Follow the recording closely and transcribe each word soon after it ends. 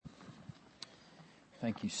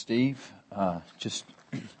Thank you, Steve. Just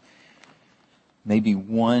maybe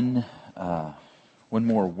one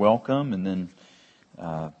more welcome, and then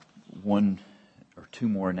one or two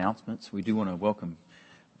more announcements. We do want to welcome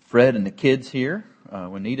Fred and the kids here.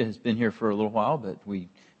 Juanita has been here for a little while, but we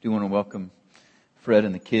do want to welcome Fred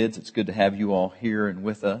and the kids. It's good to have you all here and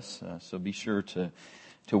with us. So be sure to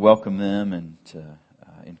welcome them and to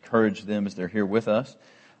encourage them as they're here with us.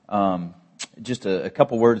 Just a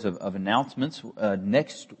couple words of announcements.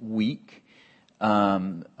 Next week,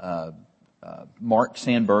 Mark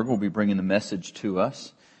Sandberg will be bringing the message to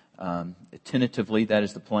us. Tentatively, that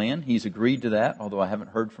is the plan. He's agreed to that, although I haven't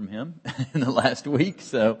heard from him in the last week.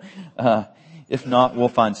 So, if not, we'll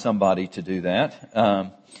find somebody to do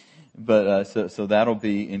that. So that'll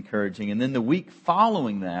be encouraging. And then the week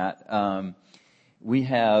following that, we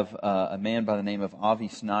have a man by the name of Avi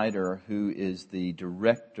Snyder, who is the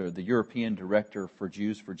European director for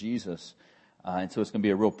Jews for Jesus. And so it's going to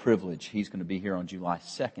be a real privilege. He's going to be here on July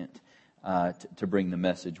 2nd to bring the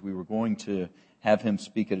message. We were going to have him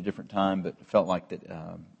speak at a different time, but felt like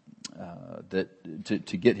to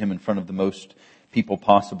get him in front of the most people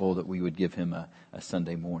possible, that we would give him a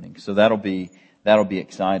Sunday morning. So that'll be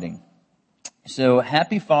exciting. So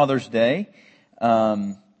happy Father's Day.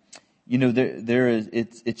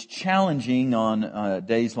 It's challenging on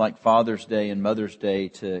days like Father's Day and Mother's Day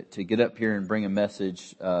to get up here and bring a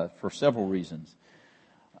message for several reasons.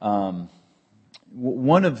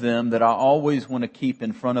 One of them that I always want to keep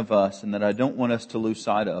in front of us, and that I don't want us to lose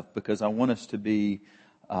sight of, because I want us to be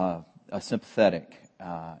sympathetic,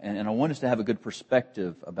 and I want us to have a good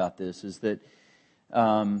perspective about this, is that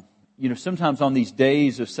sometimes on these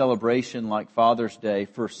days of celebration like Father's Day,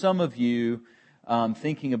 for some of you,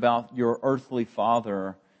 thinking about your earthly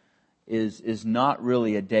father is not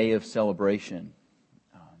really a day of celebration.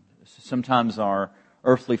 Sometimes our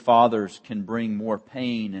earthly fathers can bring more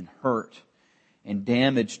pain and hurt and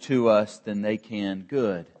damage to us than they can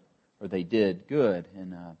good, or they did good.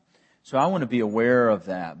 And so I want to be aware of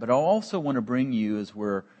that. But I also want to bring you, as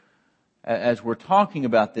we're talking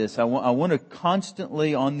about this, I want to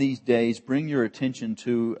constantly on these days bring your attention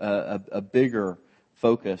to a bigger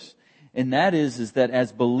focus. And that is that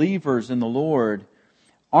as believers in the Lord,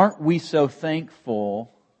 aren't we so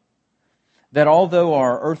thankful that although all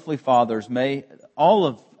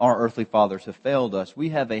of our earthly fathers have failed us, we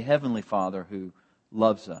have a heavenly Father who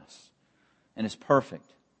loves us and is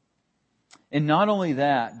perfect. And not only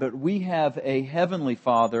that, but we have a heavenly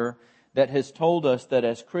Father that has told us that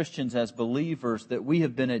as Christians, as believers, that we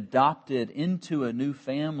have been adopted into a new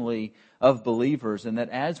family of believers, and that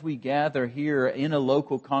as we gather here in a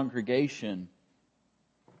local congregation,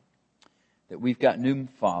 that we've got new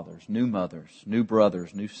fathers, new mothers, new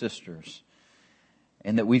brothers, new sisters,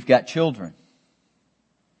 and that we've got children.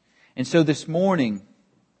 And so this morning,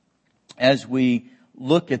 as we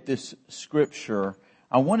look at this scripture,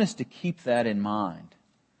 I want us to keep that in mind.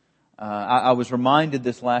 I was reminded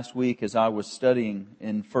this last week as I was studying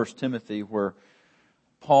in 1 Timothy, where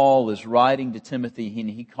Paul is writing to Timothy and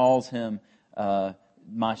he calls him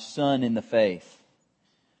my son in the faith.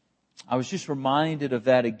 I was just reminded of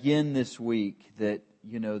that again this week, that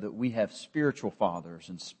we have spiritual fathers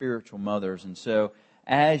and spiritual mothers. And so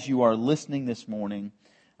as you are listening this morning,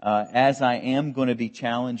 as I am going to be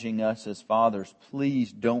challenging us as fathers,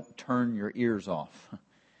 please don't turn your ears off.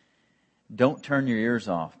 Don't turn your ears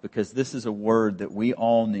off, because this is a word that we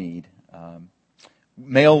all need,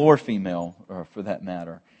 male or female, or for that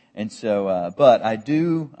matter. And so, but I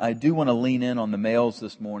do want to lean in on the males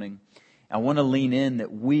this morning. I want to lean in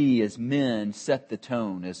that we as men set the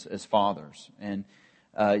tone as fathers. And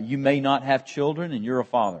you may not have children, and you're a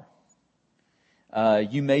father.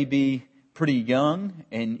 You may be pretty young,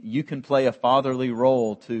 and you can play a fatherly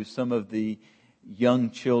role to some of the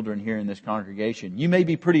young children here in this congregation. You may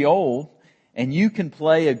be pretty old, and you can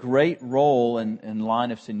play a great role in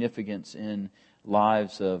line of significance in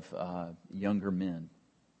lives of younger men.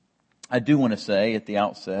 I do want to say at the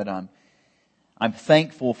outset, I'm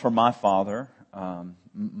thankful for my father.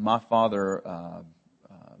 My father,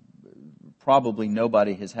 probably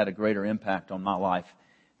nobody has had a greater impact on my life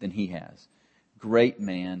than he has. Great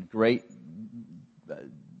man, great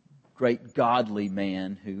godly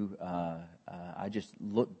man who I just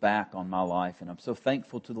look back on my life, and I'm so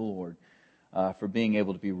thankful to the Lord for being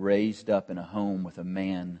able to be raised up in a home with a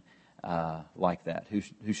man like that,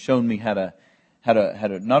 who's shown me how to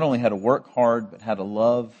not only how to work hard, but how to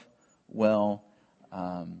love well,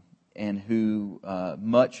 and who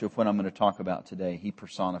much of what I'm going to talk about today he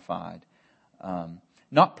personified.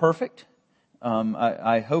 Not perfect.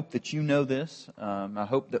 I hope that you know this. I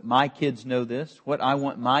hope that my kids know this. What I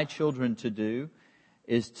want my children to do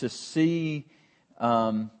is to see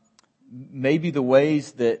maybe the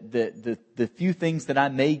ways that the few things that I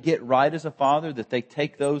may get right as a father, that they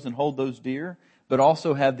take those and hold those dear, but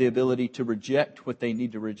also have the ability to reject what they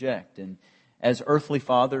need to reject. And as earthly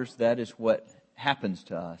fathers, that is what happens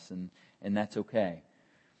to us, and that's okay.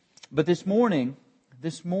 But this morning,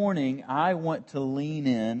 I want to lean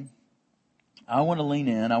in. I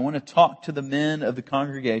want to talk to the men of the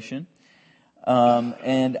congregation.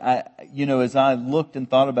 And as I looked and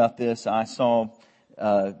thought about this, I saw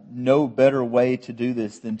no better way to do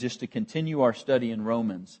this than just to continue our study in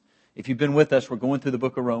Romans. If you've been with us, we're going through the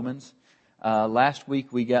book of Romans. Last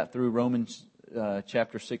week we got through Romans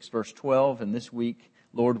chapter 6, verse 12, and this week,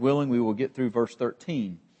 Lord willing, we will get through verse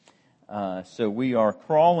 13. So we are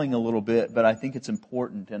crawling a little bit, but I think it's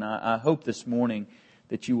important, and I hope this morning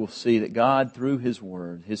that you will see that God, through His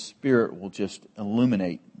Word, His Spirit will just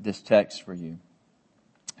illuminate this text for you.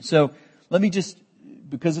 So let me just,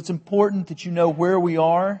 because it's important that you know where we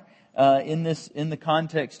are in the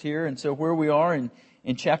context here, and so where we are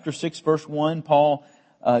in chapter 6, verse 1, Paul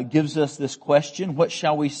gives us this question: what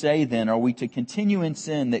shall we say then? Are we to continue in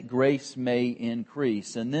sin that grace may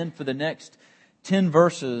increase? And then for the next 10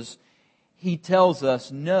 verses, he tells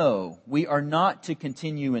us, no, we are not to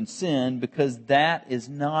continue in sin because that is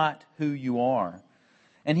not who you are.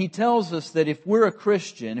 And he tells us that if we're a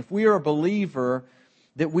Christian, if we are a believer,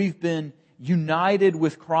 that we've been united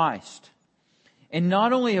with Christ. And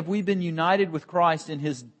not only have we been united with Christ in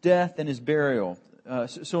His death and His burial.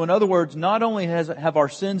 So in other words, not only have our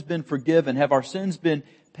sins been forgiven, have our sins been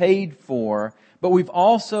paid for, but we've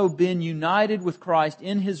also been united with Christ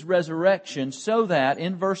in His resurrection, so that,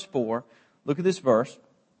 in verse 4, look at this verse.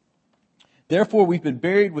 Therefore we've been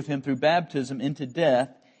buried with Him through baptism into death,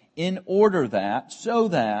 in order that, so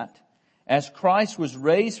that, as Christ was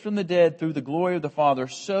raised from the dead through the glory of the Father,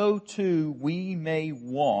 so too we may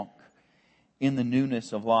walk in the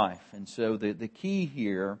newness of life. And so the key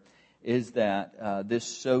here is that this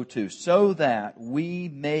so too, so that we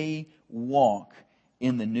may walk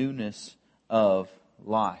in the newness of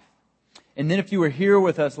life. And then if you were here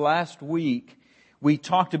with us last week, we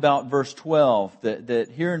talked about verse 12, that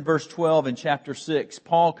here in verse 12 in chapter 6,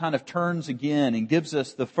 Paul kind of turns again and gives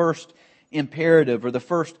us the first imperative or the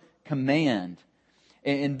first command.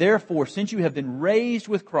 And therefore, since you have been raised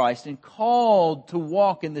with Christ and called to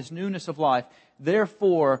walk in this newness of life,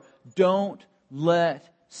 therefore don't let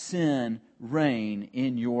sin reign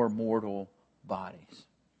in your mortal bodies.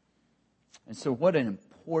 And so what an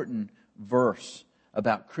important verse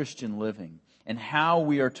about Christian living and how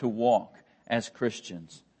we are to walk as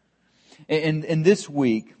Christians. And this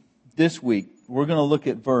week, we're going to look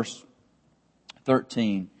at verse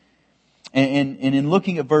 13. And in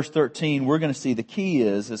looking at verse 13, we're going to see the key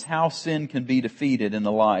is how sin can be defeated in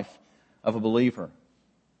the life of a believer.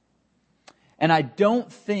 And I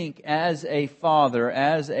don't think as a father,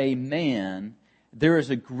 as a man, there is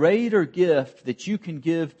a greater gift that you can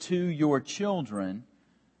give to your children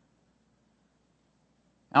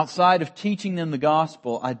outside of teaching them the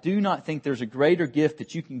gospel. I do not think there's a greater gift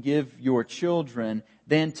that you can give your children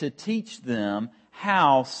than to teach them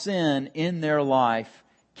how sin in their life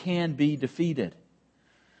can be defeated.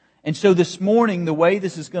 And so this morning, the way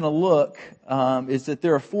this is going to look is that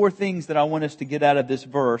there are 4 things that I want us to get out of this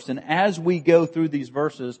verse. And as we go through these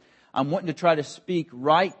verses, I'm wanting to try to speak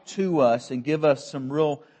right to us and give us some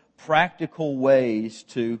real practical ways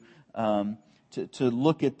to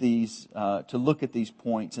look at these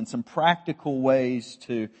points, and some practical ways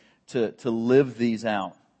to live these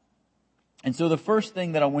out. And so the first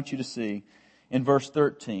thing that I want you to see in verse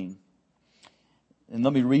 13, and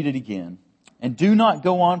let me read it again. And do not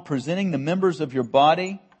go on presenting the members of your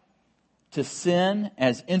body to sin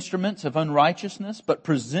as instruments of unrighteousness, but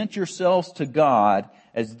present yourselves to God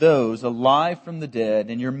as those alive from the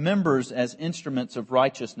dead, and your members as instruments of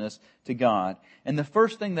righteousness to God. And the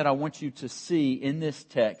first thing that I want you to see in this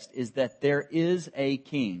text is that there is a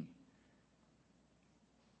king.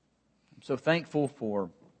 I'm so thankful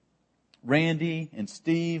for Randy and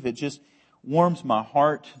Steve. It just warms my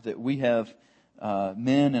heart that we have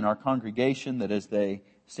men in our congregation that as they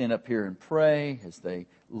stand up here and pray, as they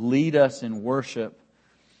lead us in worship,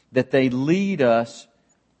 that they lead us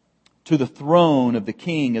to the throne of the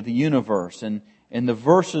King of the universe. And the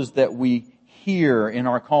verses that we hear in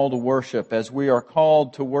our call to worship, as we are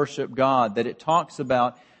called to worship God, that it talks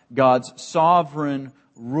about God's sovereign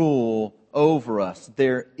rule over us.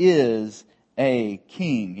 There is a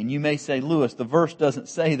king. And you may say, Lewis, the verse doesn't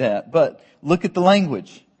say that, but look at the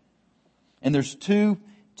language. And there's two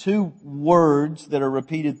two words that are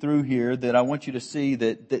repeated through here that I want you to see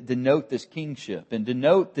that denote this kingship and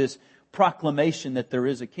denote this proclamation that there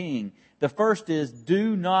is a king. The first is,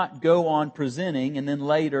 do not go on presenting, and then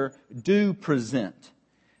later, do present.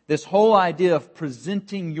 This whole idea of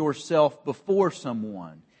presenting yourself before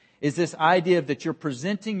someone is this idea of that you're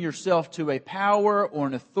presenting yourself to a power or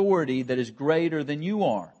an authority that is greater than you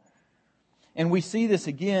are. And we see this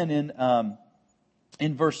again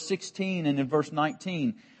in verse 16 and in verse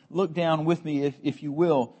 19. Look down with me if you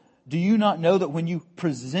will. Do you not know that when you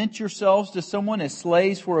present yourselves to someone as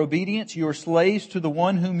slaves for obedience, you are slaves to the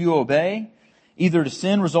one whom you obey, either to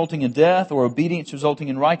sin resulting in death or obedience resulting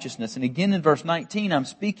in righteousness? And again in verse 19, I'm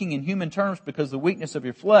speaking in human terms because of the weakness of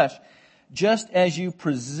your flesh. Just as you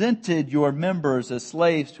presented your members as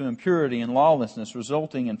slaves to impurity and lawlessness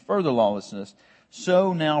resulting in further lawlessness,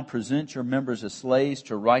 so now present your members as slaves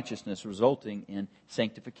to righteousness resulting in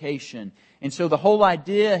sanctification. And so the whole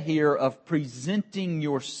idea here of presenting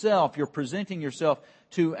yourself, you're presenting yourself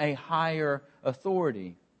to a higher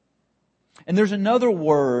authority. And there's another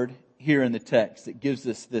word here in the text that gives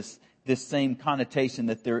us this same connotation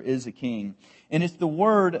that there is a king. And it's the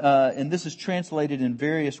word, and this is translated in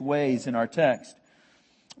various ways in our text,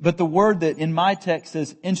 but the word that in my text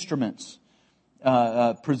says instruments.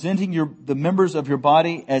 Presenting the members of your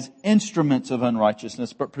body as instruments of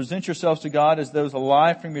unrighteousness, but present yourselves to God as those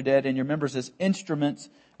alive from your dead, and your members as instruments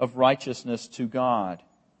of righteousness to God.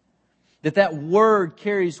 That word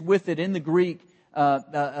carries with it in the Greek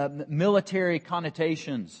military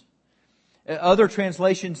connotations. Other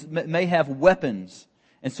translations may have weapons.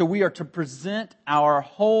 And so we are to present our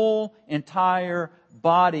whole entire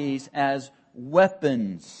bodies as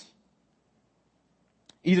weapons,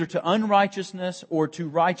 either to unrighteousness or to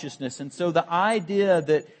righteousness. And so the idea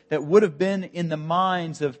that would have been in the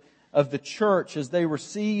minds of the church as they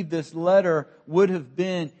received this letter would have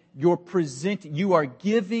been, you are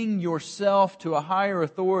giving yourself to a higher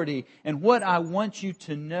authority. And what I want you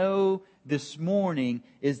to know this morning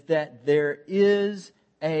is that there is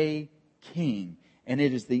a king, and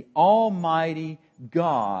it is the Almighty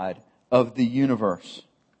God of the universe.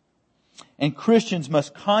 And Christians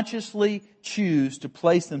must consciously choose to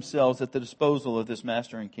place themselves at the disposal of this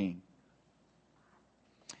Master and King.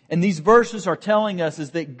 And these verses are telling us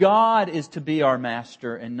is that God is to be our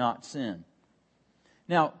Master and not sin.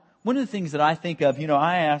 Now, one of the things that I think of,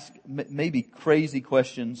 I ask maybe crazy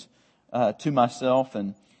questions to myself,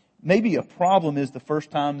 and maybe a problem is the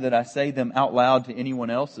first time that I say them out loud to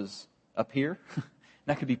anyone else is up here.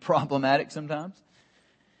 That could be problematic sometimes.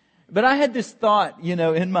 But I had this thought,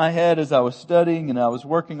 in my head as I was studying and I was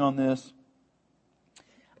working on this.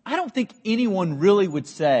 I don't think anyone really would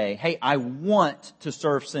say, hey, I want to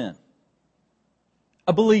serve sin.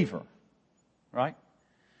 A believer, right?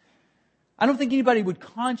 I don't think anybody would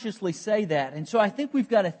consciously say that. And so I think we've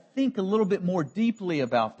got to think a little bit more deeply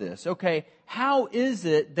about this. Okay, how is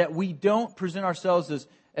it that we don't present ourselves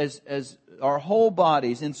as our whole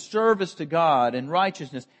bodies in service to God and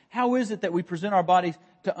righteousness? How is it that we present our bodies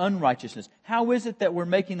to unrighteousness? How is it that we're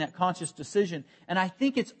making that conscious decision? And I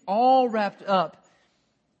think it's all wrapped up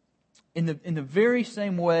in the very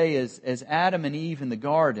same way as Adam and Eve in the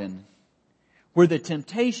garden, where the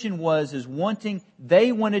temptation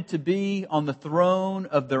they wanted to be on the throne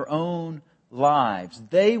of their own lives.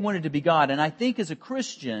 They wanted to be God. And I think as a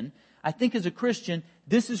Christian,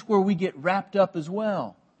 this is where we get wrapped up as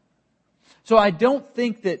well. So I don't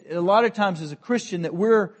think that a lot of times as a Christian that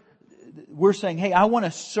we're saying, hey, I want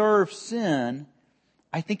to serve sin.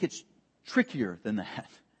 I think it's trickier than that.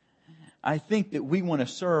 I think that we want to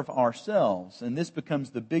serve ourselves, and this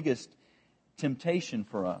becomes the biggest temptation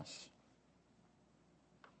for us.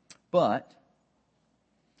 But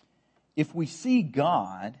if we see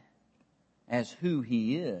God as who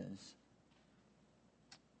He is,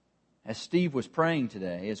 as Steve was praying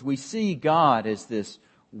today, as we see God as this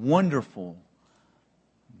wonderful,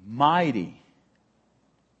 mighty,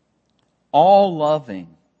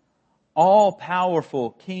 all-loving,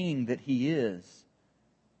 all-powerful King that He is,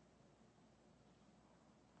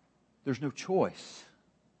 there's no choice.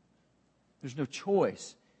 There's no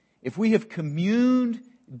choice. If we have communed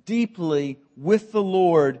deeply with the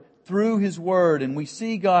Lord through His Word and we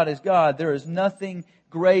see God as God, there is nothing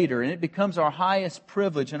greater. And it becomes our highest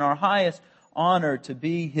privilege and our highest honor to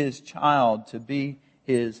be His child, to be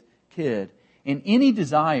His kid. And any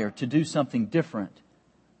desire to do something different,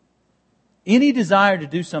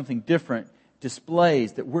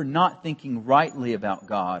 displays that we're not thinking rightly about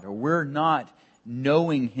God, or we're not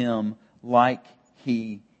knowing Him like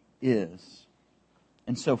He is.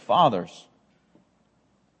 And so, fathers,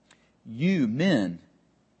 you men,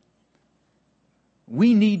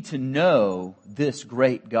 we need to know this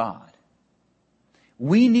great God.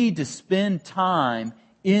 We need to spend time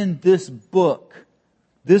in this book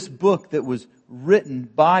that was written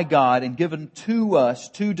by God and given to us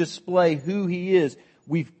to display who He is.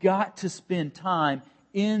 We've got to spend time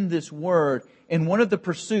in this Word. And one of the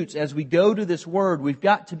pursuits as we go to this Word, we've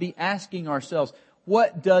got to be asking ourselves,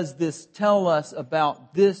 what does this tell us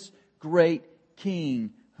about this great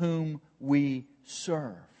King whom we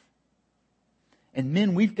serve? And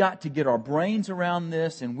men, we've got to get our brains around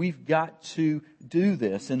this, and we've got to do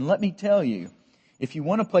this. And let me tell you, if you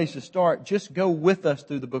want a place to start, just go with us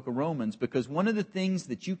through the book of Romans, because one of the things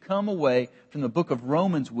that you come away from the book of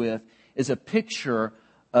Romans with is a picture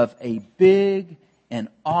of a big and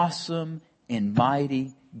awesome and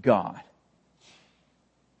mighty God.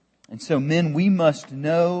 And so, men, we must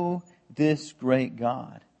know this great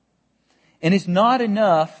God. And it's not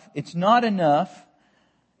enough,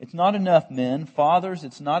 men, fathers,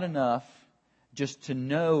 it's not enough just to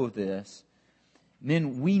know this.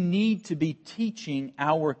 Men, we need to be teaching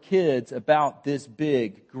our kids about this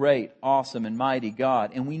big, great, awesome, and mighty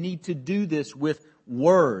God. And we need to do this with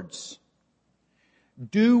words.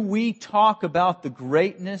 Do we talk about the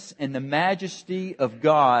greatness and the majesty of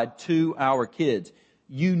God to our kids?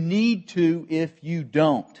 You need to if you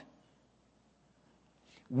don't.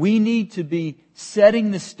 We need to be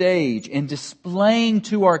setting the stage and displaying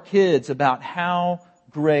to our kids about how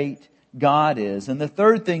great God is. And the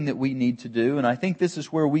third thing that we need to do, and I think this is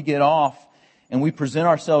where we get off and we present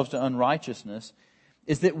ourselves to unrighteousness,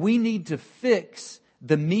 is that we need to fix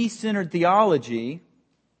the me-centered theology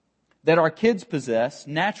that our kids possess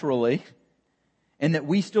naturally and that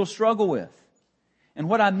we still struggle with. And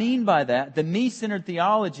what I mean by that, the me-centered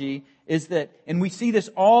theology is that, and we see this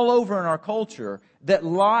all over in our culture, that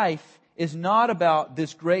life is not about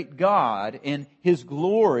this great God and His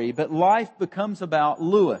glory, but life becomes about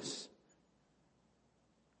Lewis.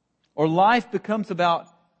 Or life becomes about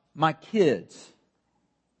my kids.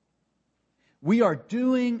 We are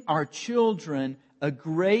doing our children a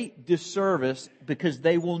great disservice because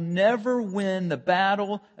they will never win the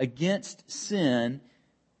battle against sin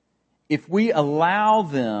if we allow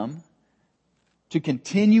them to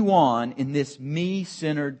continue on in this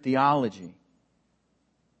me-centered theology.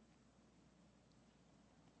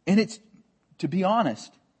 And it's, to be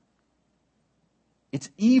honest, it's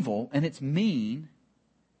evil and it's mean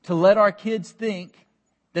to let our kids think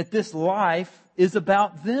that this life is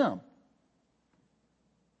about them.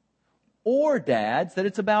 Or, dads, that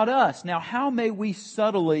it's about us. Now, how may we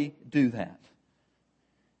subtly do that?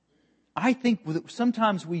 I think that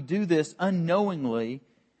sometimes we do this unknowingly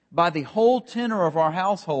by the whole tenor of our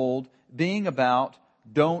household being about,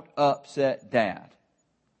 don't upset Dad.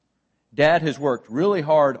 Dad has worked really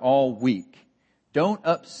hard all week. Don't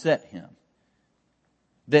upset him.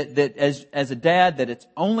 That as a dad, that it's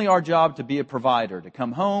only our job to be a provider, to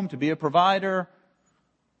come home, to be a provider,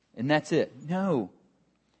 and that's it. No.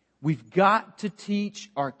 We've got to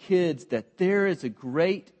teach our kids that there is a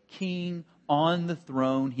great King on the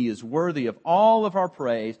throne. He is worthy of all of our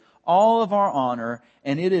praise, all of our honor,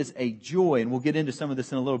 and it is a joy, and we'll get into some of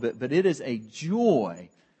this in a little bit, but it is a joy.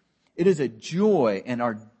 It is a joy and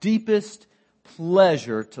our deepest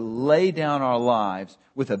pleasure to lay down our lives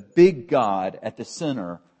with a big God at the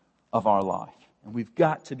center of our life. And we've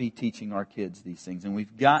got to be teaching our kids these things, and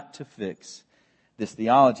we've got to fix this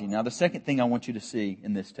theology. Now, the second thing I want you to see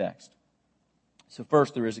in this text. So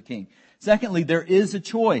first, there is a king. Secondly, there is a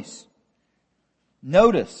choice.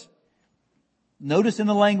 Notice in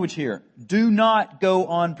the language here, do not go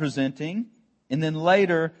on presenting, and then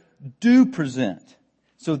later, do present.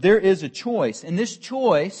 So there is a choice. And this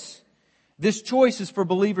choice is for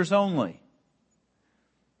believers only.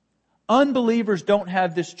 Unbelievers don't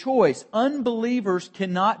have this choice. Unbelievers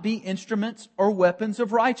cannot be instruments or weapons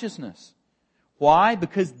of righteousness. Why?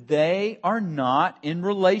 Because they are not in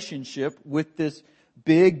relationship with this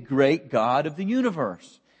big, great God of the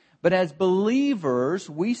universe. But as believers,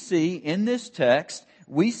 we see in this text,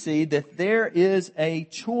 we see that there is a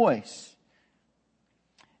choice.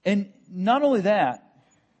 And not only that,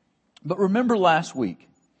 but remember last week,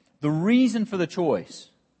 the reason for the choice.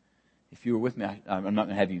 If you were with me, I'm not going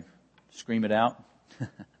to have you scream it out. But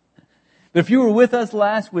if you were with us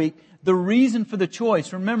last week, the reason for the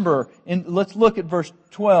choice, remember, let's look at verse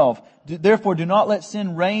 12. Therefore, do not let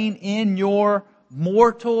sin reign in your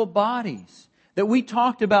mortal bodies. That we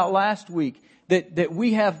talked about last week, that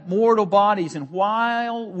we have mortal bodies, and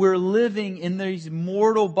while we're living in these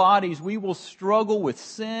mortal bodies, we will struggle with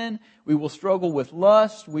sin, we will struggle with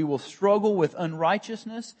lust, we will struggle with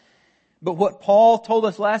unrighteousness. But what Paul told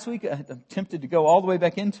us last week, I'm tempted to go all the way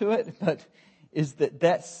back into it, but is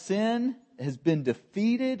that sin has been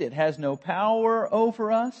defeated. It has no power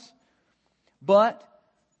over us. But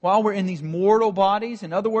while we're in these mortal bodies,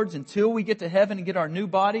 in other words, until we get to heaven and get our new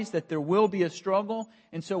bodies, that there will be a struggle.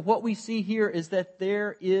 And so what we see here is that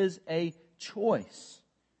there is a choice.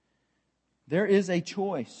 There is a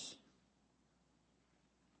choice.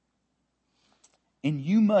 And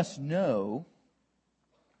you must know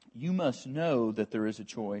that there is a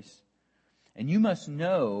choice. And you must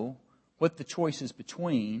know what the choice is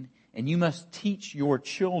between, and you must teach your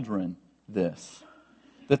children this.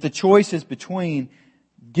 That the choice is between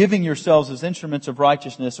giving yourselves as instruments of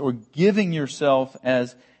righteousness or giving yourself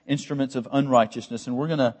as instruments of unrighteousness. And we're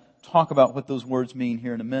going to talk about what those words mean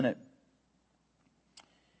here in a minute.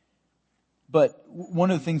 But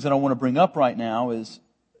one of the things that I want to bring up right now is,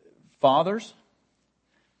 fathers,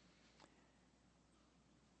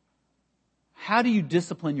 how do you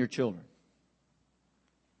discipline your children?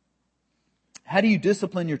 How do you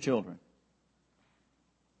discipline your children?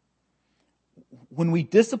 When we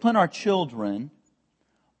discipline our children,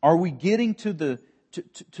 are we getting to the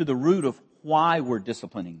root of why we're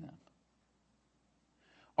disciplining them?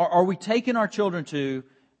 Are we taking our children to,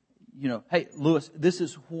 hey, Lewis, this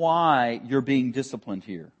is why you're being disciplined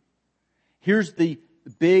here. Here's the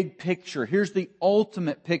big picture. Here's the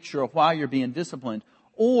ultimate picture of why you're being disciplined.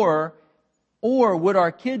 Or would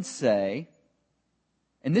our kids say,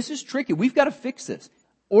 and this is tricky, we've got to fix this.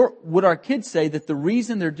 Or would our kids say that the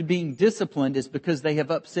reason they're being disciplined is because they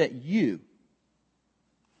have upset you?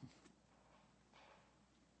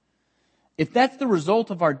 If that's the result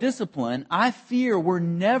of our discipline, I fear we're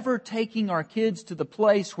never taking our kids to the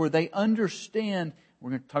place where they understand,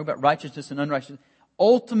 we're going to talk about righteousness and unrighteousness,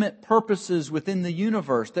 ultimate purposes within the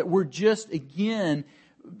universe, that we're just, again,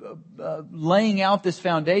 laying out this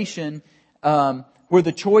foundation where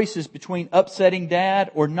the choice is between upsetting dad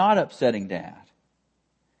or not upsetting dad.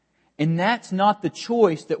 And that's not the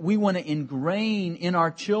choice that we want to ingrain in our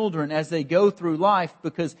children as they go through life,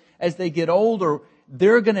 because as they get older,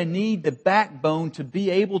 they're going to need the backbone to be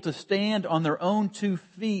able to stand on their own 2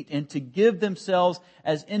 feet and to give themselves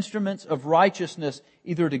as instruments of righteousness,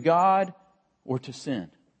 either to God or to sin.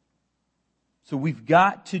 So we've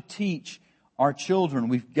got to teach our children.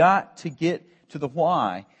 We've got to get to the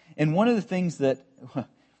why. And one of the things that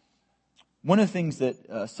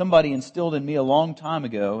somebody instilled in me a long time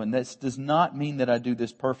ago, and this does not mean that I do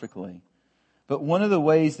this perfectly, but one of the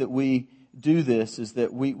ways that we do this is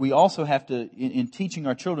that we also have to, in teaching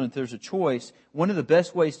our children, if there's a choice, one of the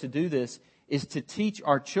best ways to do this is to teach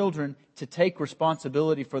our children to take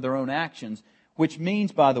responsibility for their own actions, which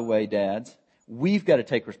means, by the way, dads, we've got to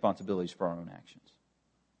take responsibilities for our own actions.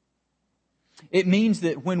 It means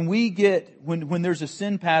that when there's a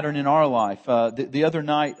sin pattern in our life, the other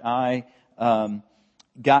night I'm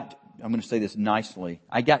going to say this nicely,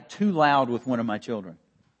 I got too loud with one of my children.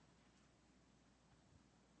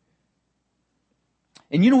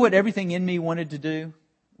 And you know what everything in me wanted to do?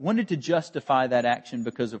 Wanted to justify that action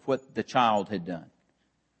because of what the child had done.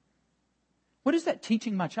 What is that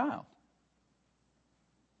teaching my child?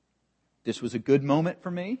 This was a good moment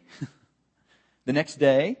for me. The next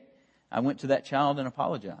day, I went to that child and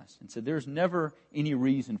apologized and said, there's never any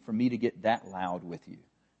reason for me to get that loud with you.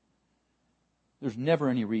 There's never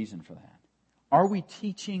any reason for that. Are we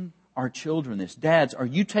teaching our children this? Dads, are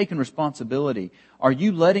you taking responsibility? Are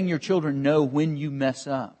you letting your children know when you mess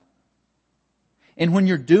up? And when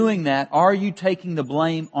you're doing that, are you taking the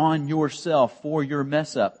blame on yourself for your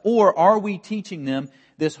mess up? Or are we teaching them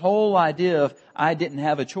this whole idea of, I didn't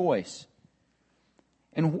have a choice?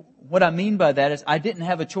 And what I mean by that is, I didn't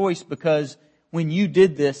have a choice because when you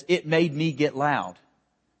did this, it made me get loud.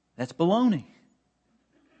 That's baloney.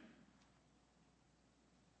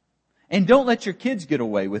 And don't let your kids get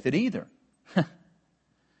away with it either.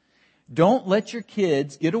 Don't let your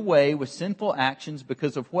kids get away with sinful actions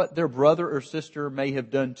because of what their brother or sister may have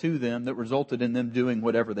done to them that resulted in them doing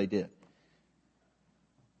whatever they did.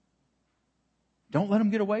 Don't let them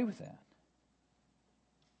get away with that.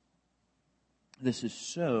 This is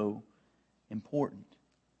so important.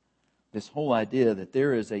 This whole idea that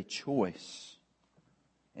there is a choice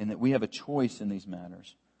and that we have a choice in these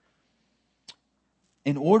matters.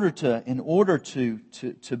 In order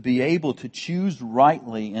to be able to choose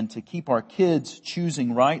rightly and to keep our kids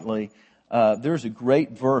choosing rightly, there's a great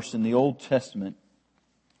verse in the Old Testament,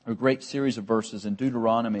 a great series of verses in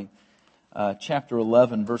Deuteronomy, chapter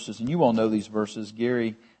 11 verses. And you all know these verses.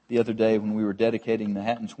 Gary, the other day when we were dedicating the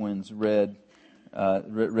Hatton twins, read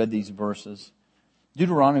these verses.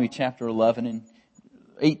 Deuteronomy chapter 11 and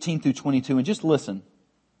 18 through 22. And just listen.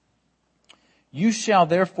 You shall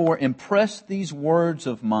therefore impress these words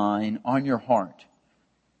of mine on your heart.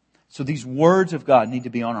 So these words of God need to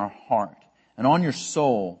be on our heart and on your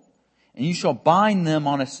soul. And you shall bind them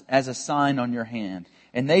as a sign on your hand.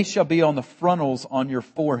 And they shall be on the frontals on your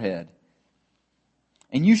forehead.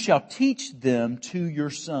 And you shall teach them to your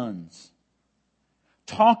sons,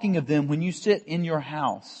 talking of them when you sit in your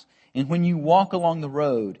house, and when you walk along the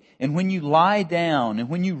road, and when you lie down, and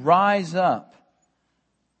when you rise up.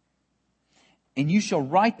 And you shall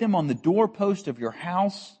write them on the doorpost of your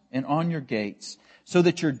house and on your gates, so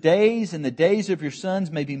that your days and the days of your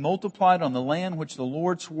sons may be multiplied on the land which the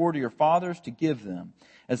Lord swore to your fathers to give them,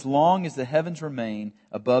 as long as the heavens remain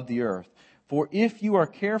above the earth. For if you are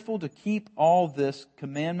careful to keep all this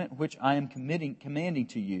commandment which I am commanding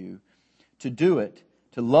to you, to do it,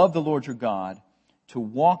 to love the Lord your God, to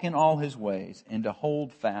walk in all His ways, and to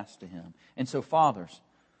hold fast to Him. And so, fathers,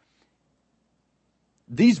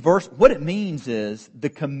 these verses, what it means is the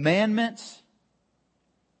commandments,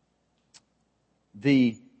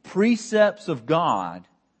 the precepts of God,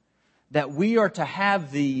 that we are to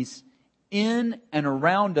have these in and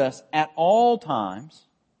around us at all times,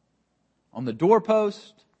 on the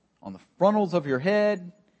doorpost, on the frontals of your head.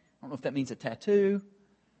 I don't know if that means a tattoo.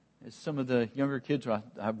 As some of the younger kids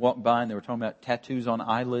I walked by and they were talking about tattoos on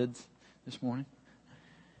eyelids this morning.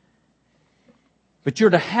 But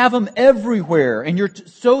you're to have them everywhere, and you're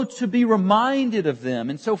so to be reminded of them.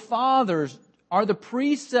 And so, fathers, are the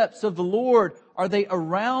precepts of the Lord, are they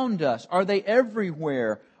around us? Are they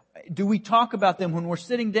everywhere? Do we talk about them when we're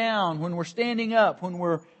sitting down, when we're standing up, when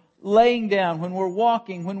we're laying down, when we're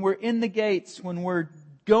walking, when we're in the gates, when we're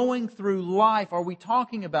going through life? Are we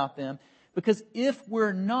talking about them? Because if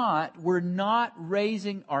we're not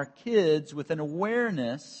raising our kids with an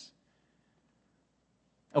awareness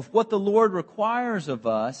of what the Lord requires of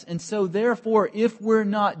us. And so therefore, if we're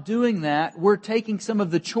not doing that, we're taking some of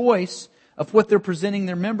the choice of what they're presenting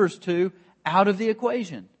their members to out of the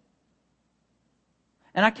equation.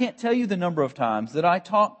 And I can't tell you the number of times that I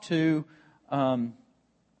talk to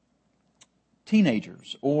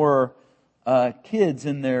teenagers or kids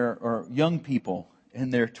or young people in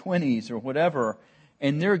their 20s or whatever,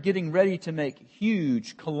 and they're getting ready to make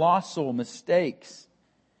huge, colossal mistakes.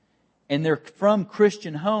 And they're from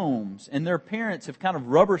Christian homes, and their parents have kind of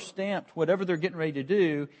rubber stamped whatever they're getting ready to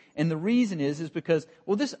do. And the reason is because,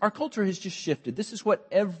 our culture has just shifted. This is what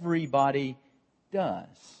everybody does.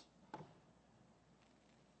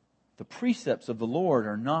 The precepts of the Lord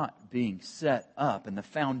are not being set up, and the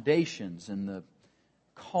foundations and the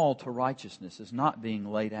call to righteousness is not being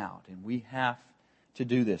laid out. And we have to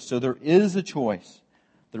do this. So there is a choice.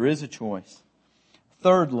 There is a choice.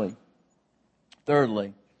 Thirdly,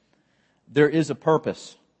 there is a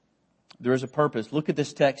purpose. There is a purpose. Look at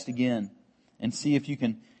this text again and see if you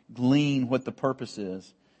can glean what the purpose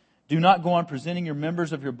is. Do not go on presenting your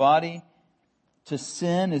members of your body to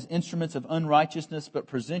sin as instruments of unrighteousness, but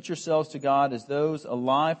present yourselves to God as those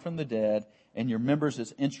alive from the dead, and your members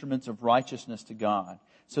as instruments of righteousness to God.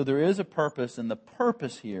 So there is a purpose, and the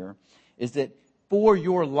purpose here is that for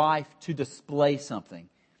your life to display something.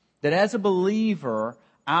 That as a believer,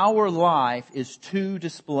 our life is to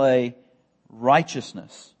display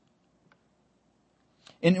righteousness.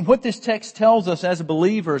 And what this text tells us as a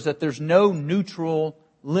believer is that there's no neutral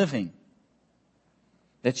living.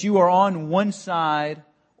 That you are on one side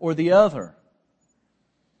or the other.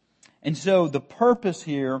 And so the purpose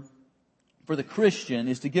here for the Christian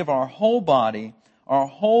is to give our whole body, our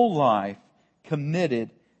whole life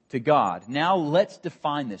committed to God. Now let's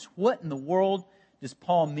define this. What in the world does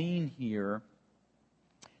Paul mean here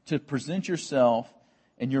to present yourself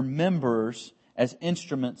and your members as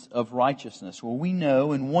instruments of righteousness? Well, we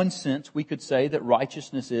know in one sense we could say that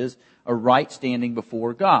righteousness is a right standing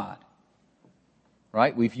before God.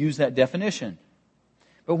 Right? We've used that definition.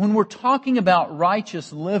 But when we're talking about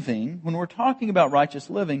righteous living, we're talking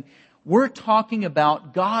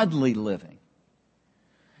about godly living.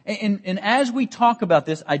 And as we talk about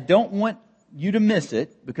this, I don't want you to miss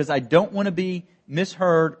it, because I don't want to be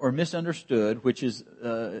misheard or misunderstood,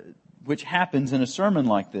 which happens in a sermon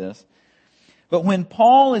like this. But when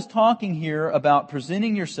Paul is talking here about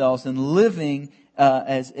presenting yourselves and living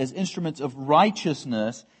as instruments of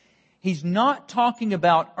righteousness, he's not talking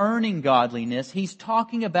about earning godliness. He's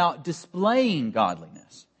talking about displaying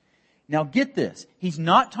godliness. Now get this. He's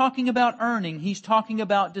not talking about earning. He's talking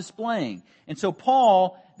about displaying. And so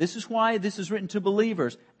Paul, this is why this is written to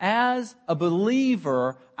believers. As a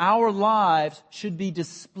believer, our lives should be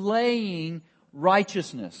displaying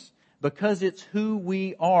righteousness, because it's who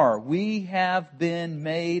we are. We have been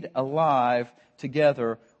made alive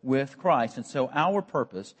together with Christ. And so our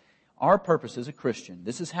purpose, our purpose as a Christian,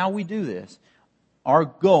 this is how we do this. Our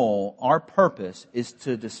goal, our purpose is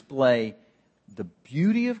to display the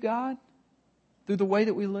beauty of God through the way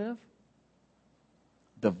that we live,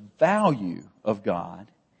 the value of God,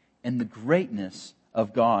 and the greatness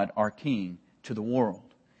of God, our King, to the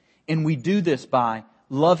world. And we do this by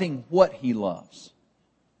loving what He loves.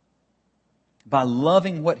 By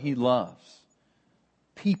loving what He loves.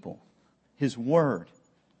 People, His Word.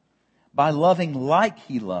 By loving like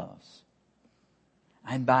He loves.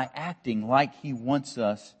 And by acting like He wants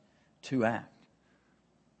us to act.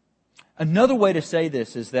 Another way to say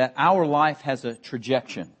this is that our life has a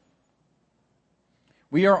trajectory.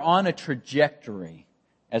 We are on a trajectory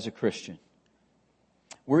as a Christian.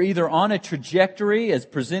 We're either on a trajectory as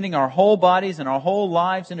presenting our whole bodies and our whole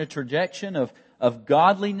lives in a trajectory of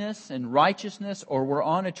godliness and righteousness, or we're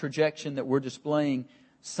on a trajectory that we're displaying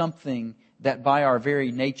something that by our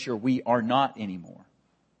very nature we are not anymore.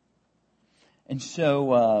 And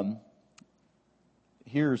so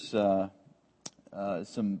here's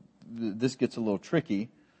this gets a little tricky.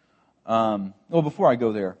 Well, before I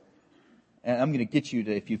go there, and I'm going to get you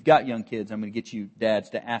to, if you've got young kids, I'm going to get you dads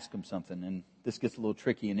to ask them something. And this gets a little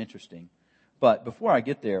tricky and interesting. But before I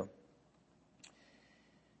get there,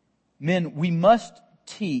 men, we must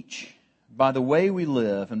teach by the way we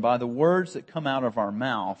live and by the words that come out of our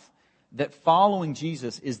mouth that following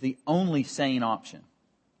Jesus is the only sane option.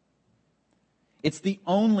 It's the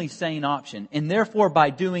only sane option. And therefore, by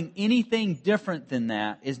doing anything different than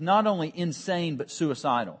that is not only insane but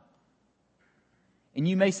suicidal. And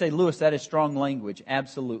you may say, Lewis, that is strong language.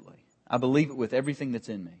 Absolutely. I believe it with everything that's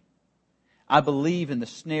in me. I believe in the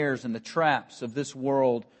snares and the traps of this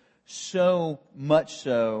world so much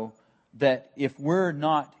so that if we're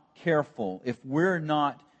not careful, if we're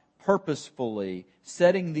not purposefully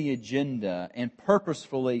setting the agenda and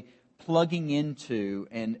purposefully plugging into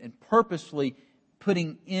and purposefully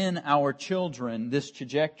putting in our children this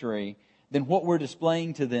trajectory, then what we're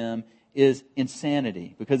displaying to them is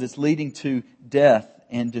insanity, because it's leading to death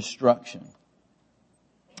and destruction.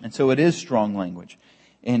 And so it is strong language.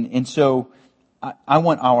 And so I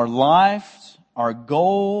want our lives, our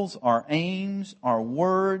goals, our aims, our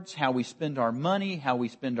words, how we spend our money, how we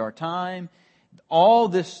spend our time, all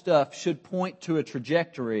this stuff should point to a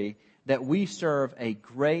trajectory that we serve a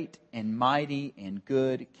great and mighty and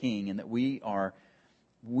good King, and that we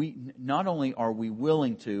not only are we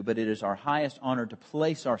willing to, but it is our highest honor to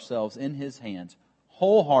place ourselves in His hands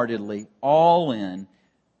wholeheartedly, all in,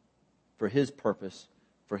 for His purpose,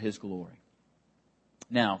 for His glory.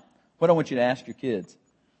 Now, what I want you to ask your kids.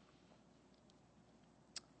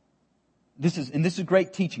 This is a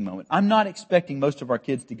great teaching moment. I'm not expecting most of our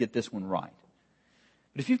kids to get this one right.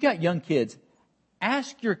 But if you've got young kids,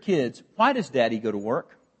 ask your kids, why does Daddy go to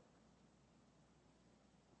work?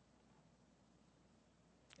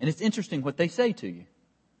 And it's interesting what they say to you.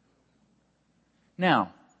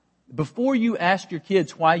 Now, before you ask your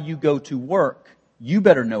kids why you go to work, you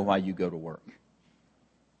better know why you go to work.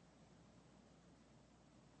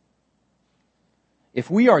 If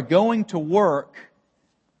we are going to work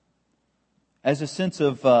as a sense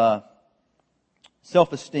of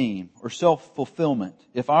self-esteem or self-fulfillment,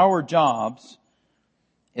 if our jobs,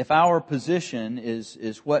 if our position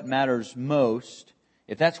is what matters most,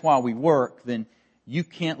 if that's why we work, then you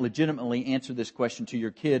can't legitimately answer this question to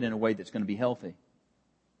your kid in a way that's going to be healthy.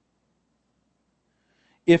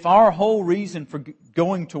 If our whole reason for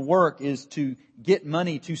going to work is to get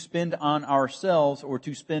money to spend on ourselves or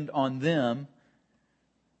to spend on them,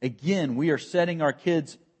 again, we are setting our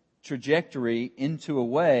kids' trajectory into a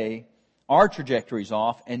way, our trajectory's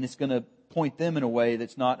off, and it's going to point them in a way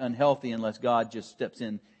that's not unhealthy unless God just steps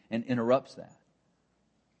in and interrupts that.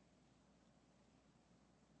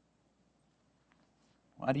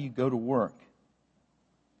 Why do you go to work?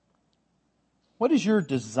 What is your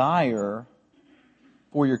desire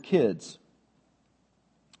for your kids?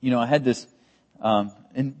 You know, I had this,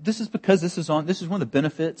 and this is because this is one of the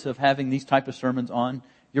benefits of having these type of sermons on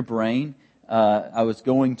your brain. I was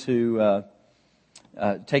going to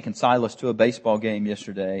taking Silas to a baseball game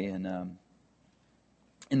yesterday, and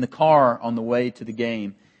in the car on the way to the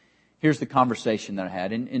game, here's the conversation that I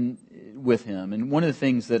had with him. And one of the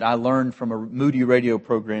things that I learned from a Moody radio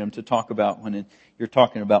program to talk about when you're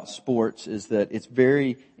talking about sports is that it's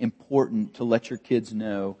very important to let your kids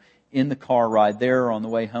know in the car ride there or on the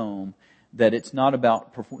way home that it's not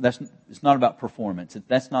about it's not about performance.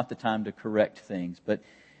 That's not the time to correct things, but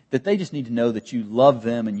that they just need to know that you love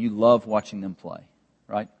them and you love watching them play,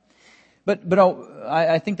 right? But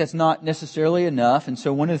I think that's not necessarily enough. And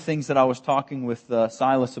so one of the things that I was talking with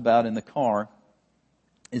Silas about in the car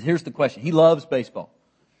is, here's the question. He loves baseball.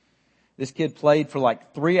 This kid played for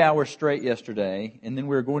like 3 hours straight yesterday, and then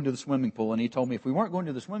we were going to the swimming pool, and he told me, if we weren't going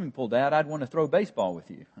to the swimming pool, Dad, I'd want to throw baseball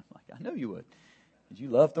with you. I'm like, I know you would, because you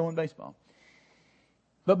love throwing baseball.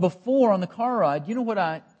 But before, on the car ride, you know what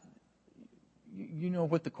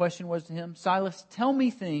the question was to him? Silas, tell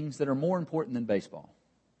me things that are more important than baseball.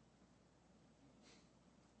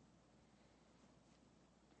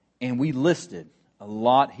 And we listed a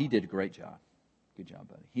lot. He did a great job. Good job,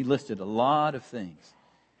 buddy. He listed a lot of things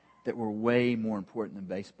that were way more important than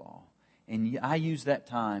baseball. And I used that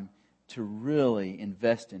time to really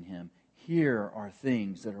invest in him. Here are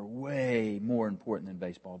things that are way more important than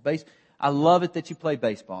baseball. I love it that you play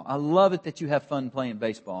baseball. I love it that you have fun playing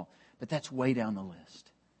baseball. But that's way down the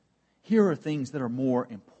list. Here are things that are more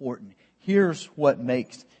important. Here's what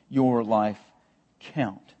makes your life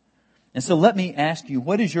count. And so let me ask you,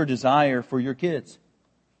 what is your desire for your kids?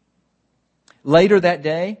 Later that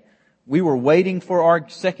day, we were waiting for our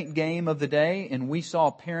second game of the day, and we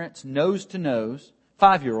saw parents nose to nose,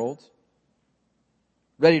 5-year-olds,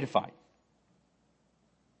 ready to fight.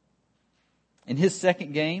 In his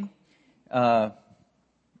second game,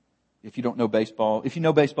 if you don't know baseball, if you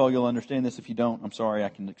know baseball, you'll understand this. If you don't, I'm sorry, I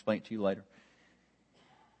can explain it to you later.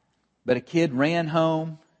 But a kid ran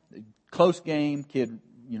home, close game, kid,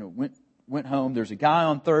 went home. There's a guy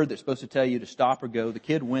on third that's supposed to tell you to stop or go. The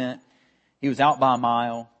kid went. He was out by a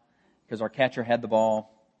mile because our catcher had the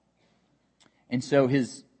ball. And so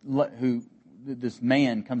this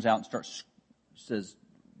man comes out and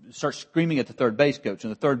starts screaming at the third base coach.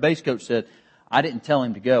 And the third base coach said, I didn't tell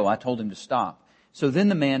him to go. I told him to stop. So then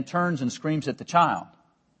the man turns and screams at the child.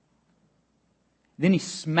 Then he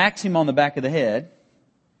smacks him on the back of the head,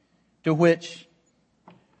 to which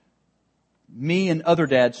me and other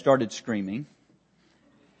dads started screaming.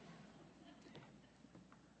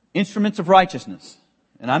 Instruments of righteousness.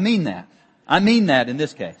 And I mean that. I mean that in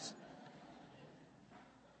this case.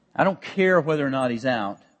 I don't care whether or not he's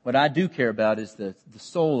out. What I do care about is the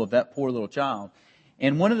soul of that poor little child.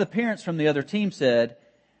 And one of the parents from the other team said,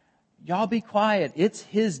 y'all be quiet. It's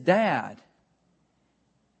his dad.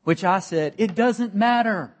 Which I said, it doesn't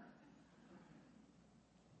matter.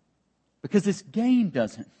 Because this game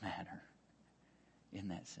doesn't matter in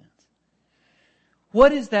that sense.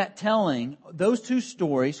 What is that telling, those two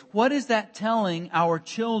stories, what is that telling our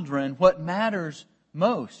children what matters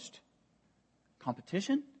most?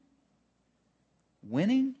 Competition?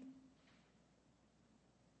 Winning?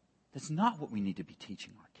 That's not what we need to be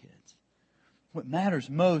teaching our kids. What matters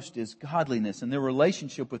most is godliness and their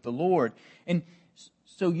relationship with the Lord. And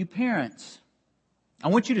so you parents, I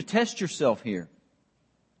want you to test yourself here.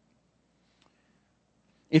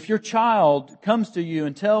 If your child comes to you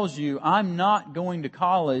and tells you, I'm not going to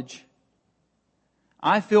college,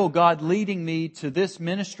 I feel God leading me to this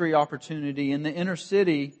ministry opportunity in the inner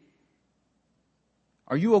city,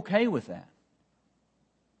 are you okay with that?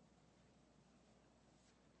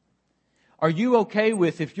 Are you okay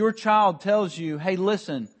with if your child tells you, hey,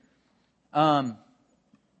 listen, I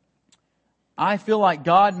feel like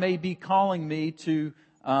God may be calling me to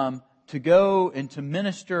go and to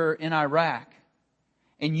minister in Iraq.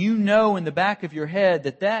 And you know in the back of your head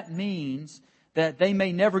that means that they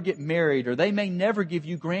may never get married or they may never give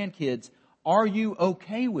you grandkids. Are you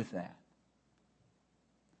okay with that?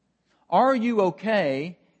 Are you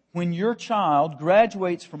okay when your child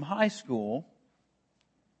graduates from high school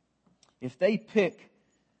if they pick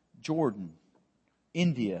Jordan,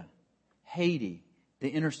 India, Haiti, the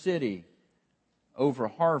inner city over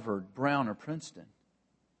Harvard, Brown, or Princeton?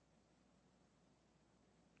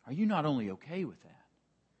 Are you not only okay with that,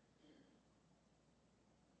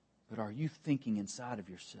 but are you thinking inside of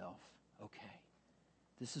yourself, okay,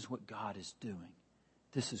 this is what God is doing.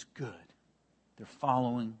 This is good. They're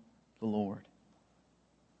following the Lord.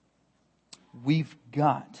 We've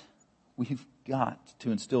got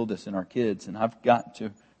to instill this in our kids, and I've got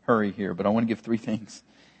to hurry here, but I want to give 3 things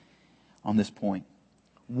on this point.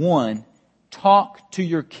 1, talk to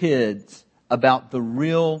your kids about the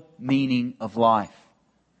real meaning of life.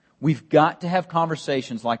 We've got to have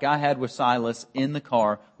conversations like I had with Silas in the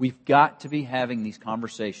car. We've got to be having these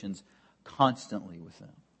conversations constantly with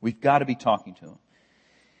them. We've got to be talking to them.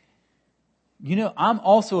 You know, I'm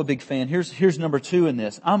also a big fan. Here's number 2 in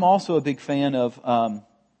this. I'm also a big fan of one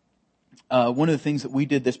of the things that we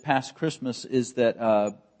did this past Christmas is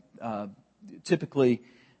that typically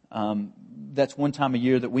that's one time a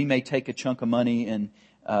year that we may take a chunk of money and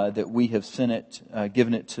that we have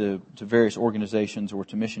given it to various organizations or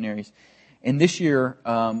to missionaries. And this year,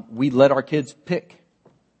 we let our kids pick.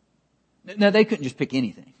 Now, they couldn't just pick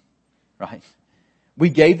anything, right? We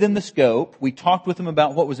gave them the scope, we talked with them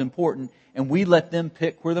about what was important, and we let them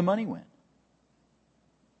pick where the money went.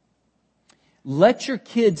 Let your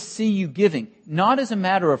kids see you giving, not as a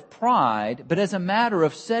matter of pride, but as a matter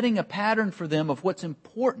of setting a pattern for them of what's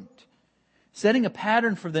important. Setting a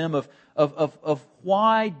pattern for them of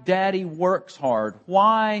why Daddy works hard,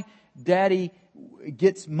 why Daddy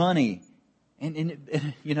gets money.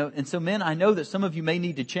 And so men, I know that some of you may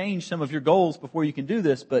need to change some of your goals before you can do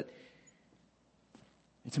this, but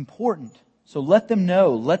it's important. So let them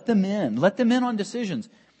know, let them in on decisions.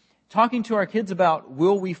 Talking to our kids about,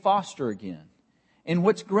 will we foster again? And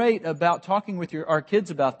what's great about talking with our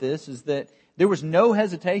kids about this is that there was no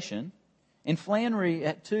hesitation. And Flannery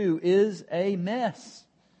at 2 is a mess.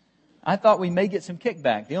 I thought we may get some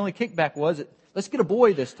kickback. The only kickback was, let's get a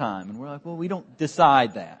boy this time. And we're like, well, we don't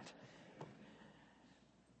decide that.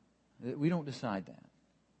 We don't decide that.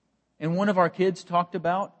 And one of our kids talked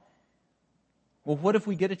about, well, what if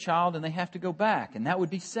we get a child and they have to go back? And that would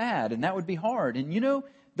be sad and that would be hard. And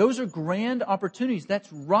those are grand opportunities.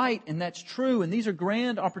 That's right and that's true. And these are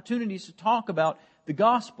grand opportunities to talk about the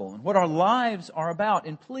gospel and what our lives are about.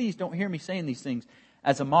 And please don't hear me saying these things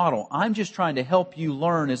as a model. I'm just trying to help you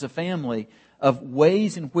learn as a family of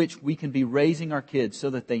ways in which we can be raising our kids so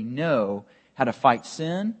that they know how to fight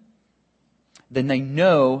sin, then they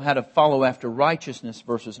know how to follow after righteousness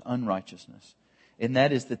versus unrighteousness. And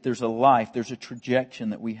that is that there's a life, there's a trajectory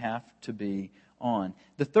that we have to be on.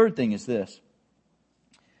 The third thing is this.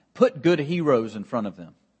 Put good heroes in front of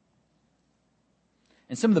them.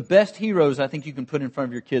 And some of the best heroes I think you can put in front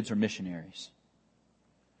of your kids are missionaries.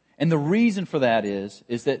 And the reason for that is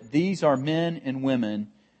that these are men and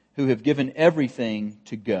women who have given everything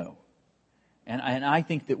to go. And I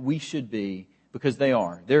think that we should be, because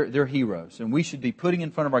they're heroes. And we should be putting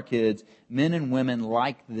in front of our kids men and women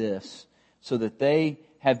like this so that they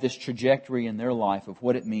have this trajectory in their life of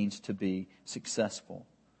what it means to be successful.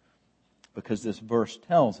 Because this verse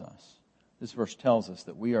tells us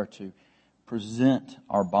that we are to present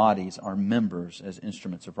our bodies, our members, as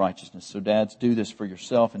instruments of righteousness. So dads, do this for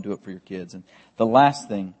yourself and do it for your kids. And the last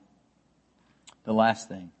thing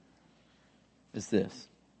is this.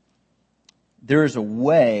 There is a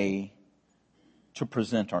way to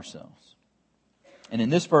present ourselves. And in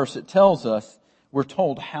this verse it tells us, we're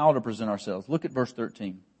told how to present ourselves. Look at verse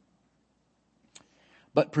 13.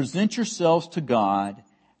 But present yourselves to God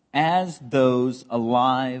as those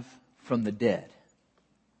alive from the dead.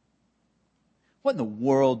 What in the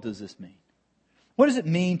world does this mean? What does it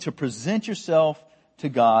mean to present yourself to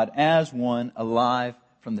God as one alive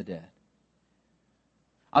from the dead?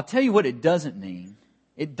 I'll tell you what it doesn't mean.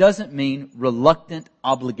 It doesn't mean reluctant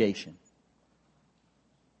obligation.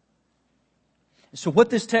 So what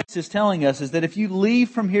this text is telling us is that if you leave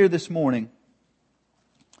from here this morning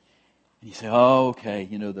and you say, oh, okay,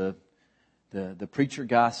 the preacher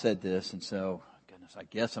guy said this, and so, goodness, I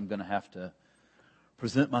guess I'm going to have to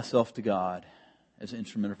present myself to God as an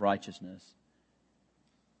instrument of righteousness.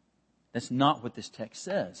 That's not what this text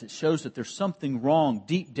says. It shows that there's something wrong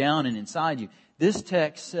deep down and inside you. This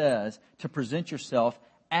text says to present yourself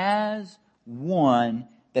as one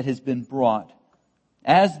that has been brought,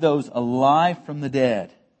 as those alive from the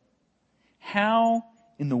dead. How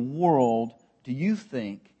in the world do you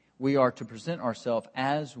think we are to present ourselves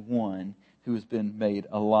as one who has been made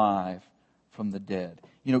alive from the dead?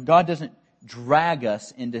 God doesn't drag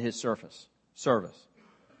us into His service.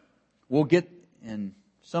 We'll get in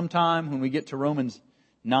sometime when we get to Romans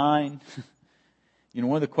 9.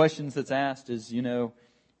 One of the questions that's asked is,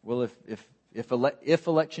 well, if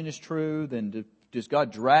election is true, then does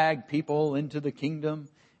God drag people into the kingdom?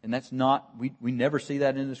 And that's not, we never see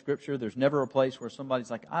that in the Scripture. There's never a place where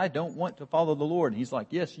somebody's like, I don't want to follow the Lord. And He's like,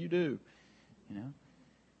 yes, you do.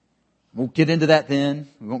 We'll get into that then.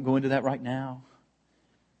 We won't go into that right now.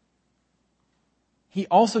 He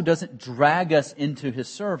also doesn't drag us into His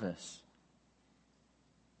service.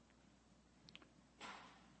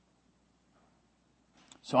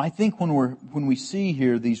 So I think when we see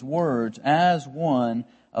here these words, as one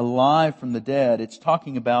alive from the dead, it's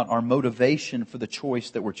talking about our motivation for the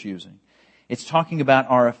choice that we're choosing. It's talking about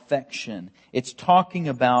our affection. It's talking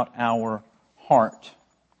about our heart.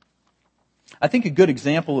 I think a good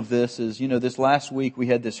example of this is, this last week we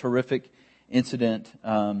had this horrific incident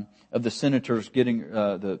of the senators getting,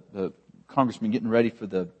 the congressman getting ready for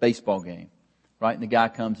the baseball game, right? And the guy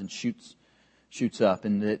comes and shoots up.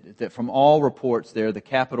 And that from all reports there, the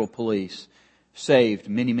Capitol Police saved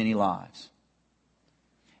many, many lives.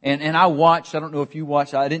 And I watched, I don't know if you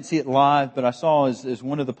watched, I didn't see it live, but I saw as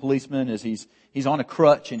one of the policemen as he's on a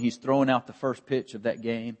crutch and he's throwing out the first pitch of that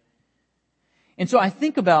game. And so I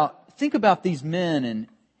think about think about these men, and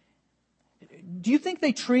do you think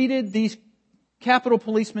they treated these Capitol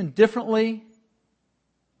policemen differently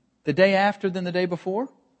the day after than the day before?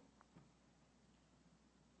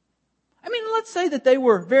 I mean, let's say that they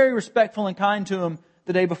were very respectful and kind to him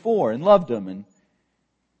the day before and loved him. And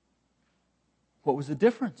what was the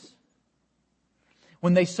difference?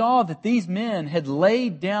 When they saw that these men had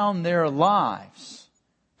laid down their lives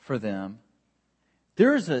for them,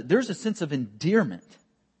 there's a sense of endearment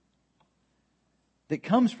that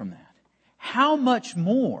comes from that. How much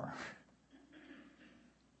more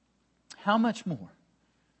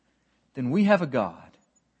than we have a God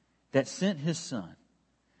that sent His Son,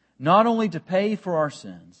 not only to pay for our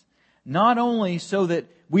sins, not only so that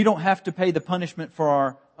we don't have to pay the punishment for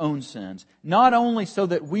our own sins, not only so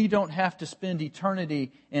that we don't have to spend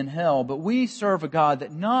eternity in hell, but we serve a God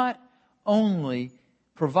that not only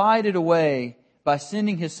provided a way by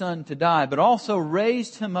sending His Son to die, but also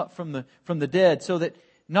raised Him up from the dead, so that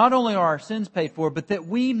not only are our sins paid for, but that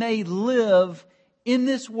we may live in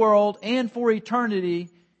this world and for eternity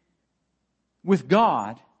with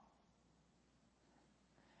God.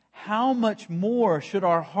 How much more should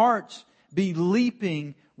our hearts be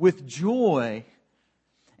leaping with joy,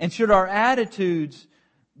 and should our attitudes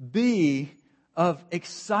be of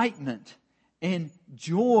excitement and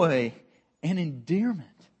joy and endearment?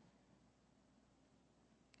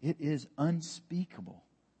 It is unspeakable.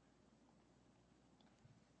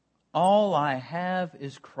 All I have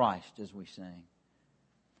is Christ, as we sang.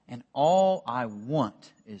 And all I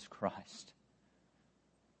want is Christ.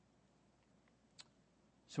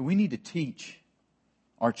 So we need to teach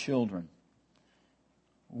our children.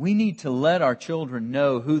 We need to let our children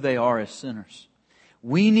know who they are as sinners.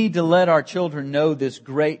 We need to let our children know this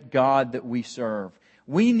great God that we serve.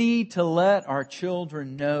 We need to let our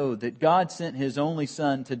children know that God sent His only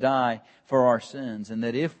Son to die for our sins, and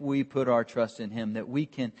that if we put our trust in Him, that we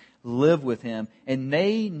can live with Him. And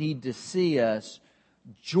they need to see us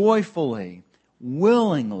joyfully,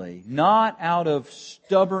 willingly, not out of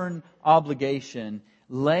stubborn obligation,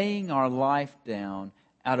 laying our life down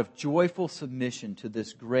out of joyful submission to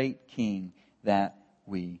this great King that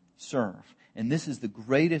we serve. And this is the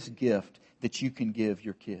greatest gift that you can give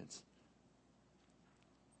your kids,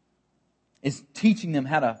 is teaching them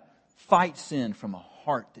how to fight sin from a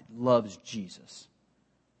heart that loves Jesus.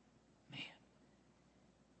 Man,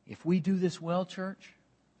 if we do this well, church,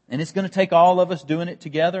 and it's going to take all of us doing it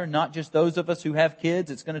together, not just those of us who have kids,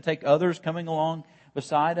 it's going to take others coming along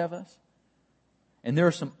beside of us. And there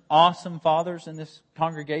are some awesome fathers in this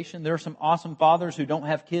congregation. There are some awesome fathers who don't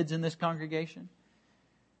have kids in this congregation.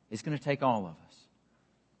 It's going to take all of us.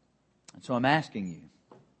 And so I'm asking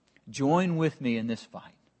you, join with me in this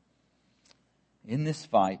fight. In this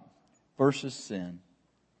fight versus sin,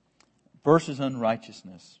 versus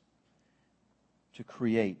unrighteousness, to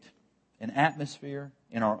create an atmosphere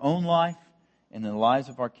in our own life and in the lives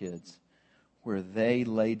of our kids where they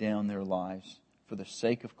lay down their lives for the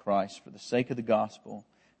sake of Christ, for the sake of the gospel,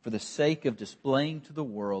 for the sake of displaying to the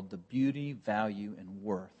world the beauty, value, and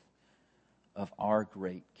worth of our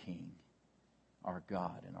great King, our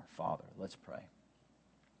God and our Father. Let's pray.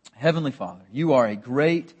 Heavenly Father, You are a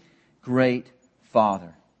great, great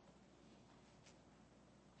Father.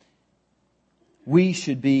 We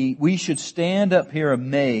should stand up here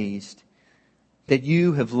amazed that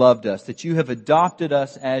You have loved us, that You have adopted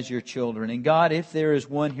us as Your children. And God, if there is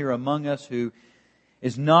one here among us who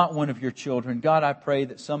is not one of Your children, God, I pray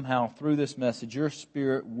that somehow through this message, Your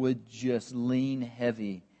Spirit would just lean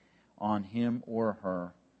heavy on him or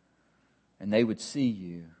her, and they would see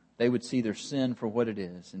You. They would see their sin for what it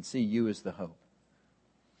is and see You as the hope.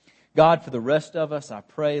 God, for the rest of us, I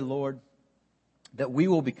pray, Lord, that we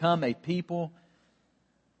will become a people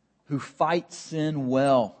who fight sin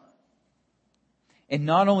well. And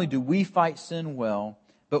not only do we fight sin well,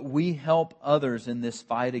 but we help others in this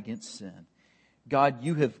fight against sin. God,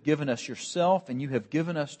 You have given us Yourself, and You have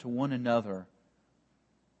given us to one another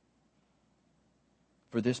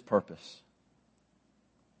for this purpose,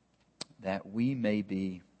 that we may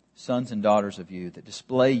be sons and daughters of You, that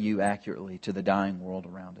display You accurately to the dying world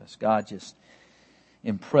around us. God, just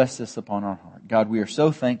impress this upon our heart. God, we are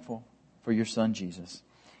so thankful for Your Son, Jesus,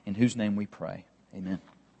 in whose name we pray. Amen.